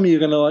know some of you are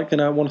going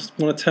to want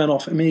to turn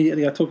off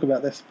immediately I talk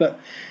about this,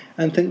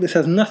 and think this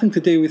has nothing to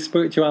do with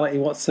spirituality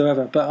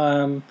whatsoever.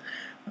 But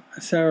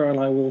Sarah and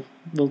I will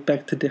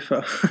beg to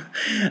differ.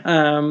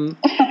 We'll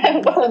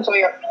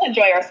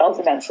enjoy ourselves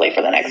immensely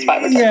for the next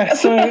 5 or 10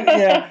 minutes.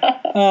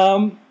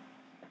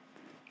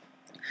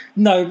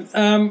 No,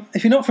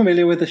 if you're not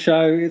familiar with the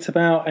show, it's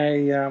about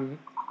a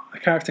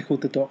character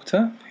called the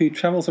Doctor, who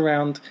travels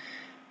around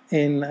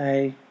in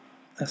a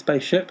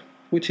spaceship,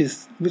 which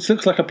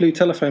looks like a blue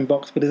telephone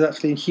box, but is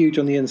actually huge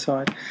on the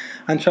inside,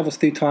 and travels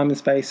through time and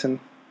space and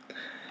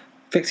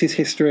fixes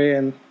history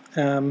and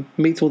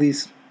meets all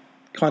these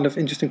kind of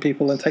interesting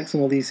people and takes on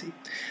all these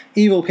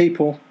evil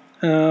people,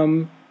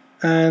 and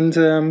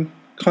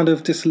kind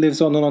of just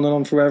lives on and on and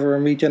on forever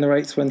and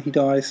regenerates when he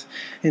dies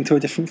into a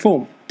different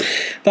form.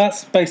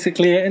 That's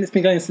basically it, and it's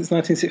been going since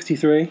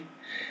 1963,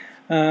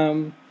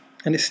 and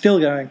it's still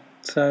going.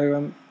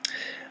 So,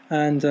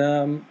 but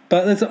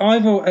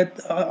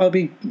I'll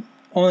be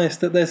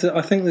honest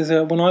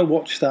that when I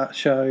watch that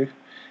show,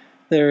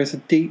 there is a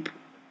deep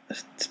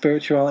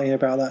spirituality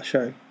about that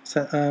show.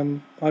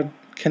 So I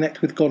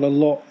connect with God a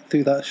lot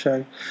through that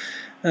show,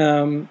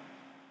 in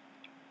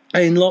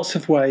lots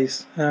of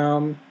ways.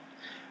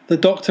 The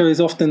Doctor is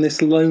often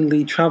this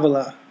lonely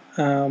traveller,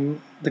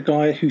 the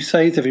guy who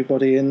saves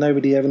everybody, and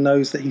nobody ever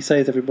knows that he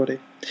saves everybody.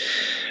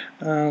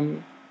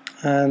 And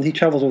he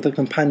travels with a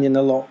companion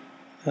a lot,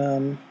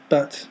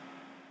 but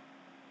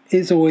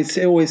it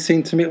always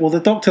seemed to me, the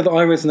Doctor that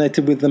I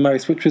resonated with the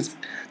most, which was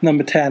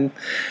number 10,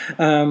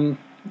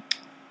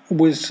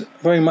 was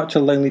very much a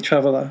lonely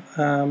traveller.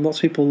 Lots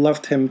of people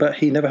loved him, but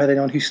he never had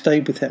anyone who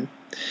stayed with him.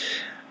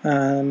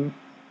 and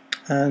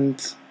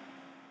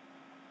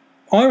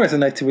I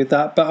resonated with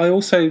that, but I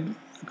also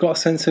got a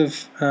sense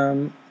of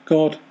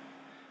God,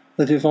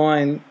 the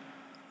divine,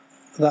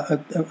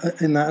 that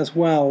in that as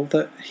well,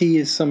 that he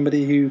is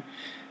somebody who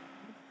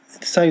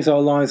saves our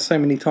lives so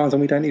many times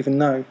and we don't even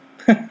know.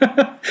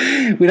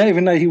 We don't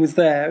even know he was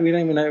there. We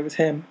don't even know it was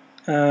him.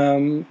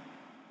 So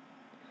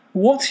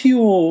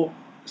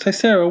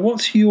Sarah,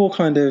 what's your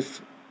kind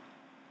of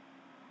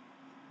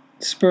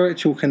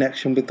spiritual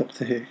connection with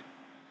Doctor Who?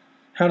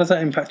 How does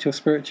that impact your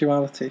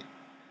spirituality?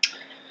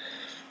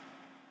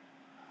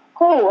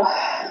 Oh,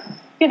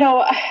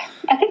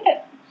 I think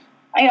that,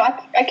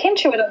 I came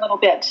to it a little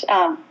bit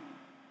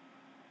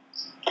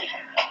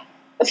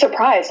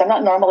surprised. I'm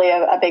not normally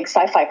a big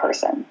sci-fi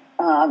person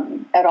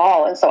at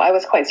all. And so I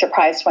was quite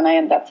surprised when I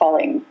ended up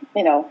falling,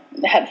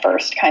 head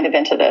first kind of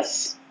into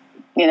this,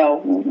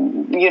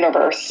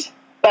 universe.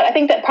 But I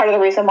think that part of the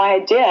reason why I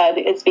did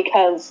is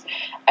because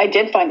I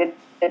did find it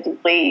a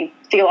deeply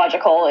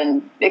theological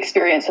and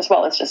experience as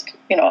well as just,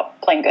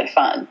 plain good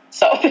fun.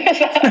 So there's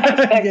that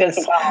aspect Yes.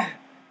 as well.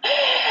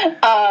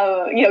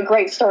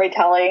 Great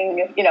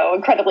storytelling,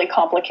 incredibly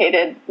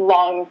complicated,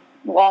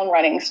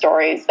 long-running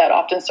stories that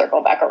often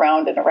circle back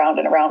around and around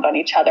and around on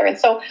each other. And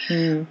so,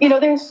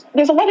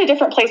 there's a lot of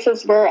different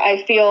places where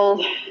I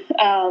feel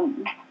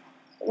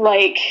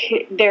like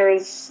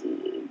there's,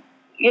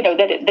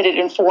 that it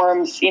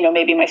informs,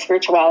 maybe my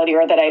spirituality,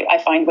 or that I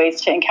find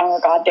ways to encounter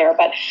God there.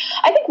 But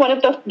I think one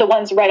of the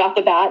ones right off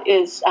the bat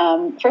is,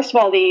 first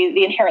of all,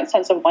 the inherent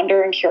sense of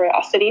wonder and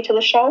curiosity to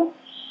the show.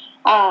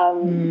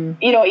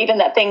 Even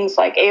that things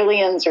like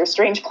aliens or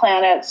strange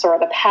planets or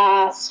the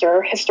past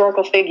or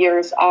historical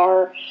figures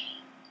are,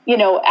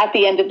 at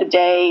the end of the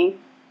day,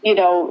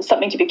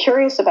 something to be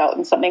curious about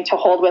and something to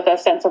hold with a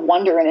sense of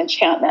wonder and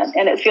enchantment.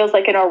 And it feels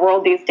like in our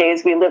world these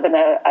days, we live in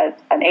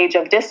an age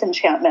of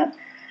disenchantment,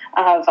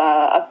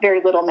 of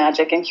very little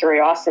magic and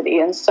curiosity.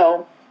 And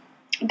so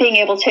being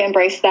able to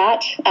embrace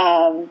that,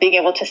 being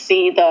able to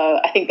see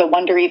the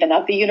wonder even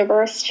of the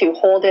universe, to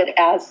hold it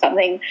as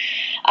something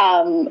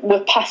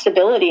with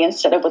possibility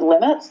instead of with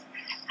limits,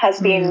 has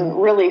been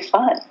really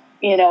fun.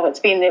 It's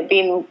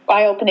been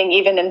eye-opening,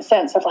 even in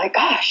sense of like,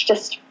 gosh,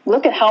 just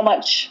look at how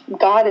much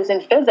God is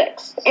in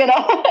physics,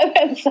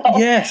 And so,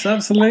 yes,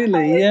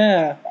 absolutely,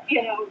 yeah.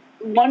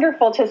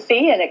 Wonderful to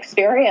see and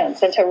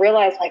experience, and to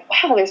realize like,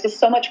 wow, there's just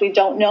so much we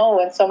don't know,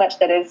 and so much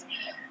that is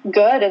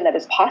good and that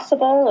is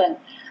possible, and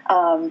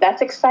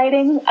that's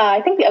exciting.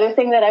 I think the other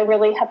thing that I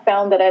really have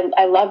found that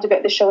I loved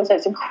about the show is that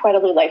it's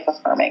incredibly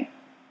life-affirming.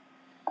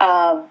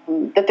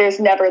 That there's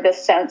never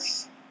this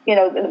sense,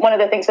 one of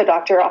the things the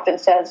Doctor often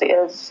says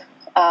is,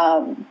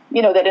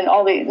 that in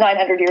all the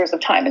 900 years of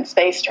time and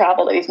space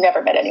travel, that he's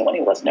never met anyone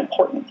who wasn't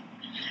important.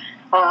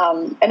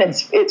 And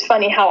it's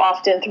funny how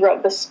often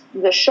throughout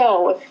the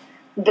show,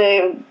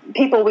 the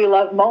people we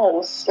love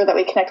most, or that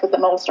we connect with the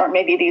most, aren't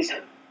maybe these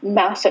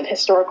massive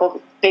historical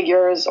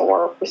figures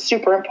or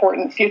super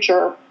important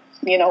future,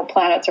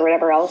 planets or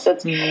whatever else.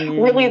 It's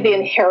really the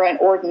inherent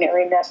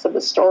ordinariness of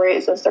the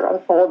stories as they're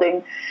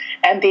unfolding,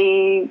 and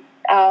the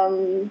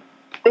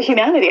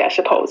humanity, I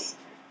suppose,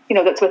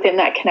 that's within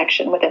that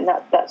connection, within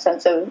that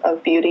sense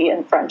of beauty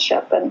and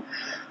friendship and,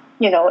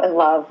 and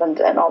love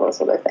and all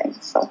those other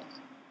things. So.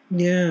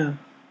 Yeah.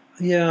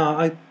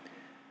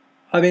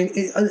 I mean,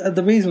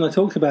 the reason I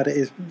talked about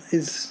it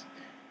is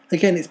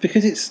again, it's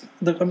because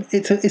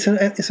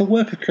it's a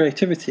work of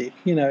creativity.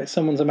 It's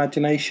someone's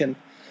imagination,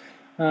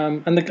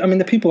 and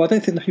the people. I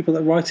don't think the people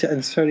that write it are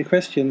necessarily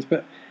Christians,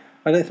 but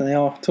I don't think they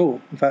are at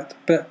all. In fact,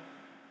 but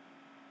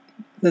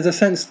there's a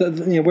sense that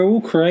we're all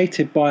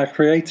created by a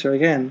creator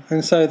again,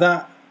 and so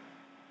that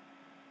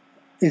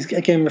is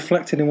again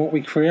reflected in what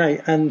we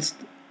create, and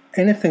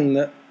anything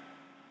that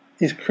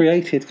is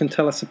created can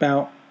tell us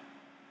about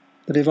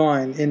the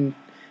divine in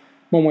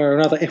one way or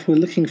another if we're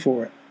looking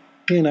for it,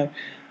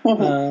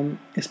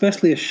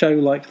 especially a show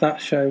like that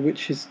show,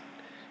 which is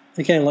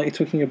again, like you're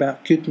talking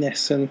about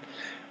goodness, and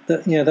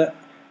that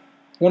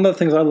one of the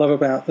things I love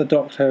about the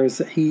Doctor is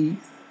that he,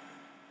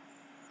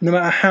 no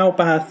matter how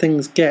bad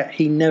things get,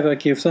 he never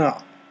gives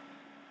up,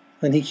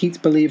 and he keeps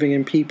believing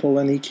in people,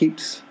 and he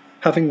keeps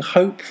having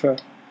hope for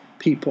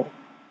people,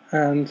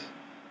 and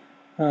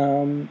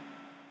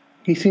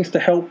he seems to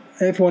help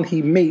everyone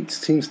he meets,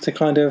 seems to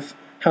kind of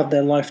have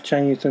their life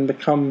changed and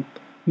become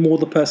more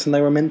the person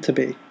they were meant to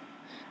be,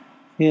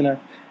 and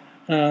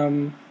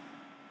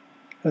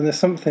there's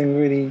something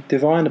really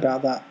divine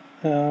about that,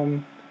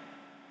 and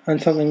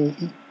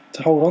something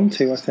to hold on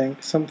to, I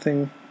think,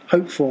 something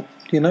hopeful,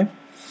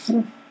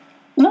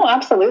 No,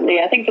 absolutely.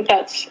 I think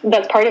that's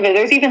part of it.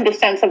 There's even the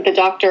sense of the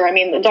Doctor. I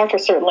mean, the Doctor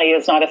certainly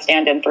is not a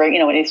stand-in for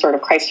any sort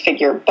of Christ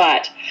figure,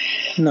 but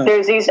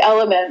there's these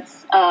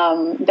elements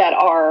that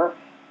are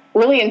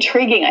really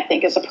intriguing, I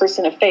think, as a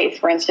person of faith.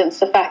 For instance,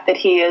 the fact that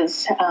he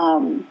is,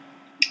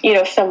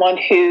 someone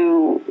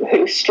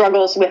who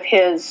struggles with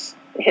his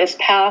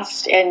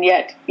past, and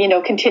yet,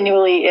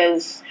 continually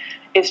is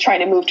is trying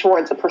to move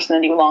towards the person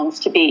that he longs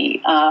to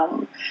be.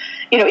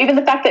 Even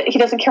the fact that he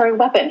doesn't carry a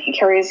weapon, he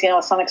carries,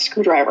 a sonic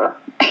screwdriver,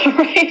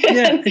 right?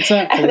 Yeah,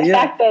 exactly. And the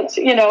fact that,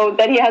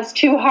 that he has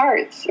two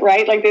hearts,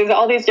 right? Like there's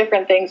all these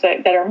different things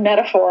that are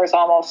metaphors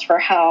almost for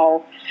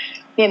how,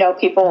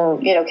 people,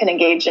 can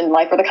engage in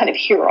life, or the kind of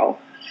hero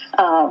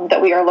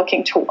that we are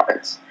looking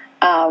towards.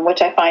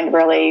 Which I find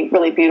really,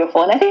 really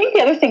beautiful. And I think the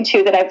other thing,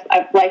 too, that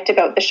I've liked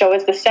about the show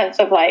is the sense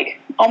of, like,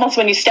 almost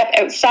when you step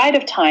outside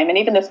of time, and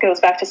even this goes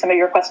back to some of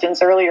your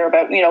questions earlier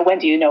about, when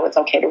do you know it's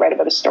okay to write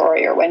about a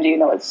story, or when do you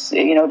know it's,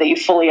 that you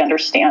fully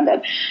understand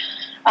it.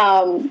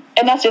 And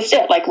that's just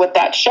it. Like with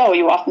that show,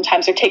 you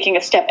oftentimes are taking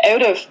a step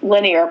out of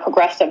linear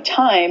progressive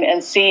time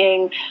and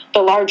seeing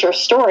the larger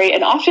story.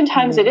 And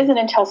oftentimes it isn't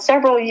until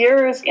several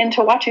years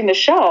into watching the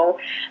show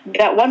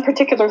that one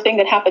particular thing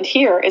that happened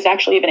here is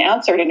actually even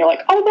answered. And you're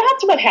like, oh,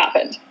 that's what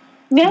happened.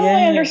 Now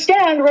I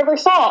understand River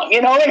Song,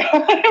 like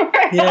whatever.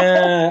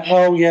 Yeah.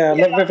 Oh, yeah.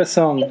 Love River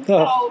Song.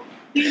 So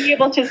being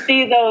able to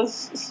see those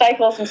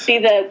cycles and see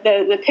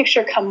the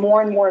picture come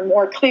more and more and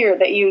more clear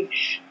that you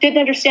didn't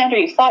understand or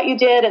you thought you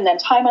did, and then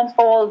time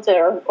unfolds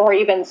or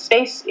even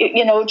space,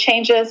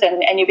 changes,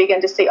 and you begin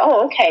to see,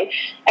 oh, okay,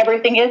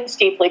 everything is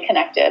deeply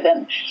connected,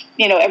 and,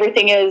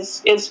 everything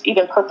is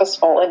even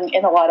purposeful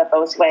in a lot of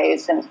those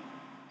ways, and,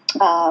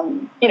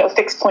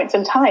 fixed points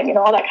in time,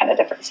 all that kind of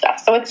different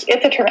stuff. So it's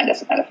a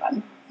tremendous amount of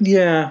fun.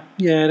 Yeah,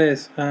 it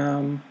is.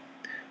 I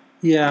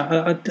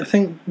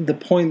think the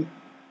point...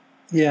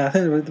 Yeah, I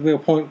think the real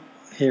point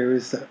here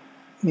is that,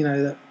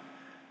 that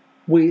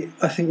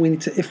I think we need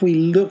to, if we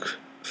look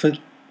for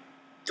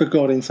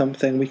God in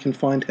something, we can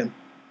find Him.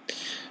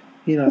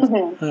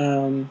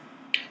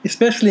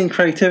 Especially in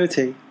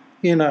creativity.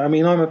 I'm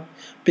a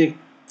big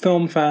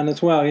film fan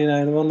as well.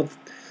 One of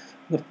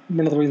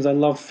the reasons I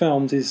love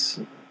films is,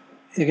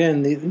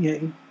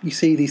 again, you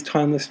see these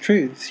timeless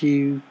truths.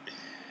 You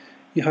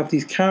have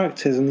these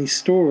characters and these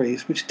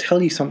stories which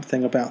tell you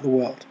something about the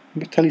world,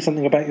 tell you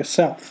something about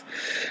yourself.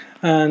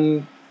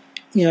 And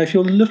if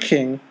you're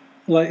looking,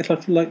 like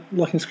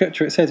in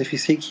Scripture, it says, "If you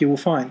seek, you will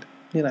find."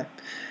 That's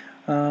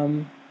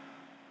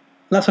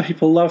why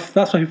people love.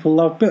 That's why people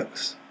love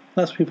books.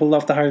 That's why people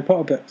love the Harry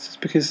Potter books. It's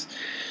because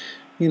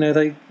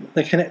they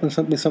connect them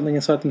with something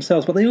inside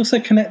themselves, but they also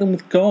connect them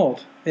with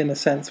God in a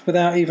sense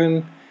without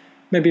even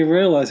maybe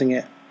realizing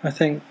it. I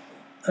think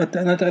I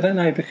don't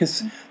know,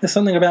 because there's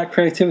something about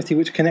creativity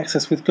which connects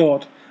us with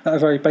God at a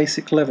very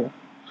basic level.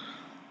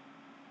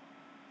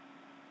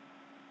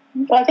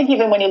 Well, I think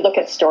even when you look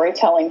at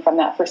storytelling from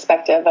that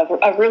perspective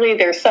of really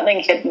there's something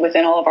hidden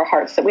within all of our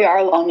hearts that we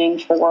are longing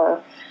for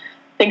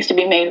things to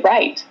be made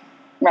right?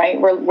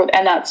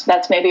 And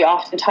that's maybe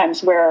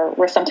oftentimes where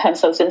sometimes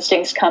those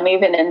instincts come,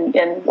 even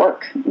in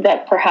work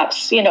that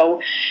perhaps, you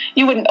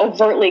wouldn't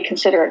overtly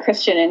consider it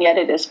Christian, and yet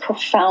it is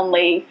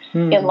profoundly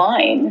in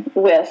line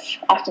with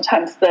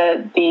oftentimes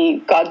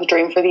the God's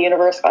dream for the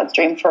universe, God's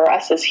dream for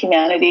us as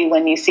humanity,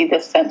 when you see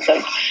this sense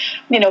of,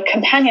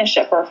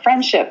 companionship or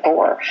friendship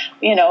or,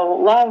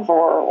 love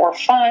or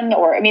fun,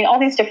 or, all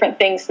these different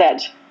things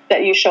that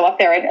you show up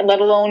there, and let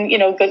alone,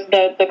 good,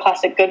 the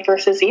classic good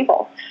versus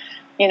evil.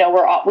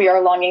 We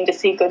are longing to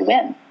see good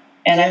win.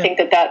 And I think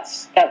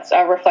that's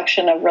a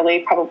reflection of really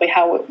probably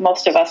how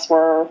most of us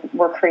were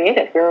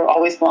created. We're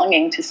always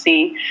longing to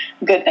see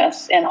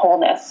goodness and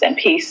wholeness and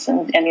peace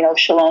and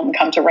shalom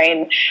come to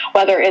reign,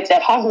 whether it's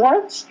at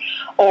Hogwarts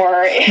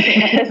or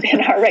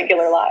in our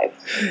regular lives.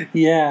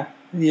 Yeah,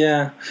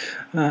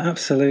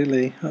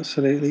 absolutely.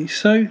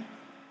 So,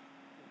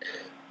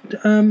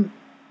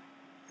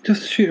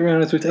 just to shoot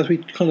around as we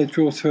kind of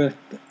draw to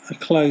a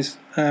close.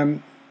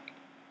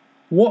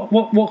 What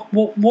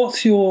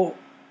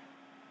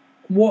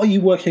are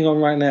you working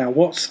on right now?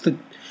 What's the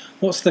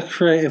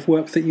creative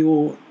work that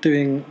you're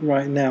doing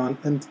right now,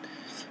 and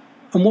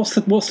what's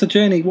the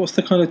journey? What's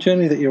the kind of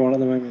journey that you're on at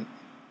the moment?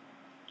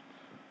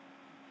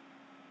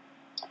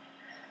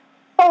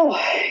 Oh,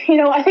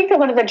 I think that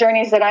one of the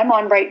journeys that I'm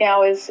on right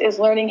now is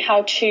learning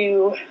how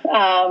to,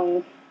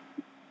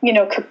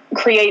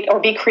 create or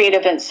be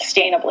creative and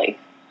sustainably.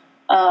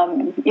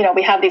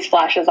 We have these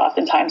flashes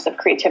oftentimes of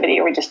creativity,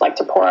 or we just like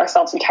to pour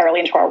ourselves entirely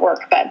into our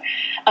work. But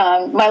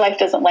my life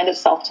doesn't lend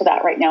itself to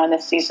that right now in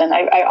this season.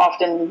 I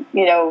often,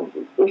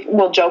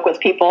 will joke with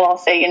people. I'll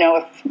say,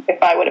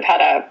 if I would have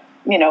had a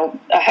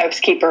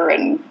housekeeper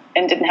and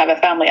didn't have a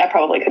family, I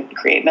probably couldn't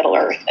create Middle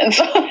Earth. And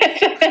so,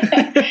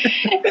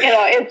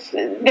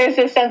 there's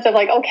this sense of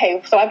like,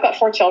 okay, so I've got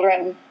 4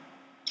 children.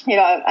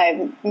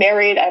 I'm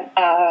married. I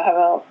have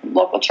a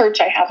local church.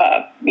 I have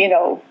a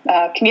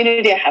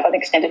community. I have an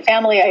extended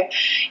family. A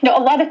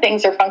lot of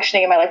things are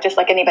functioning in my life just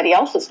like anybody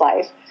else's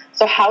life.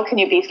 So how can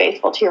you be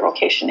faithful to your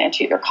vocation and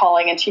to your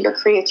calling and to your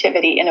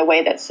creativity in a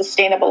way that's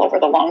sustainable over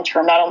the long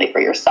term, not only for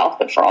yourself,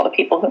 but for all the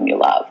people whom you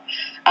love?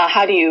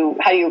 How do you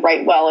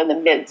write well in the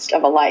midst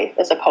of a life,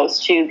 as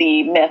opposed to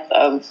the myth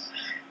of,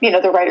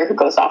 the writer who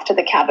goes off to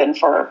the cabin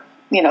for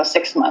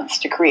 6 months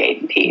to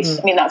create in peace.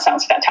 That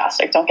sounds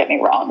fantastic. Don't get me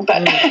wrong,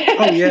 but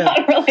it's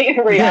not really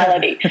a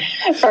reality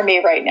for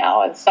me right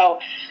now. And so,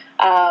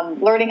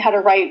 learning how to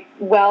write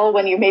well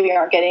when you maybe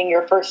aren't getting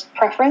your first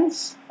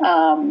preference,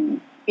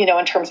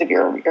 in terms of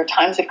your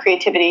times of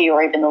creativity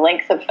or even the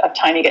length of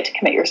time you get to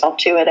commit yourself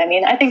to it. I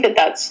mean, I think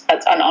that's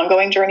an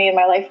ongoing journey in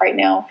my life right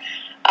now.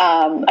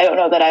 I don't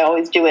know that I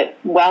always do it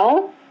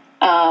well,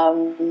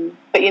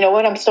 but you know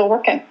what? I'm still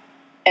working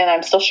and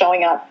I'm still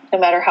showing up, no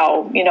matter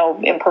how,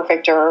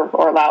 imperfect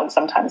or loud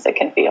sometimes it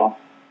can feel.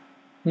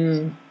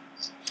 Mm.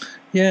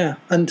 Yeah,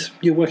 and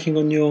you're working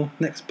on your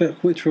next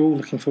book, which we're all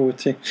looking forward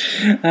to.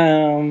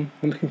 I'm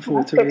looking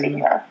forward to reading.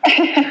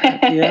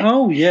 Yeah.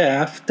 Oh,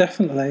 yeah,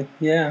 definitely.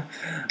 Yeah.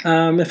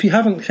 If you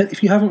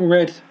haven't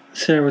read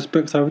Sarah's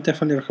books, I would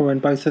definitely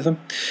recommend both of them.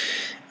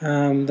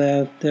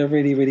 They're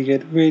really, really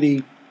good,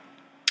 really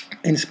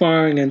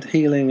inspiring and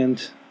healing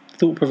and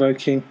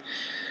thought-provoking.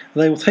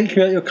 They will take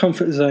you out of your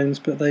comfort zones,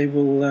 but they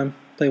will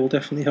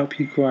definitely help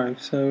you grow.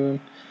 So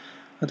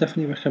I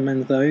definitely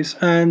recommend those.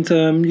 And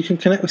you can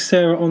connect with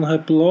Sarah on her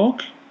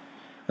blog,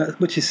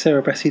 which is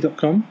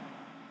sarahbessey.com.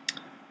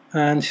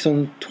 And she's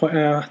on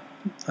Twitter.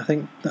 I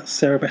think that's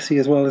Sarah Bessey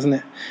as well, isn't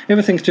it?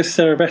 Everything's just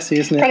Sarah Bessey,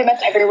 isn't it? Pretty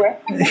much everywhere.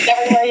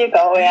 Everywhere you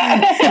go,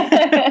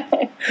 yeah.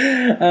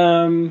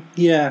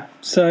 Yeah.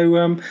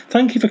 So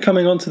thank you for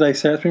coming on today,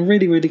 Sarah. It's been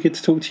really, really good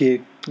to talk to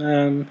you,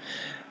 and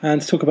to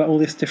talk about all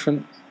these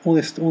different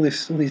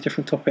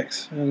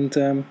topics.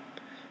 And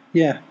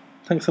yeah,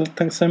 thanks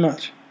so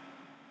much.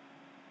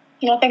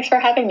 Well, thanks for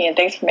having me, and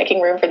thanks for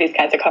making room for these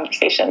kinds of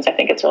conversations. I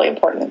think it's really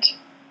important.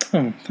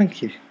 Oh,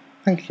 thank you.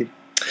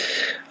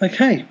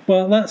 Okay,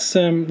 well, that's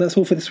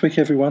all for this week,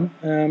 everyone.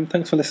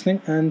 Thanks for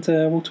listening, and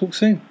we'll talk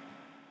soon.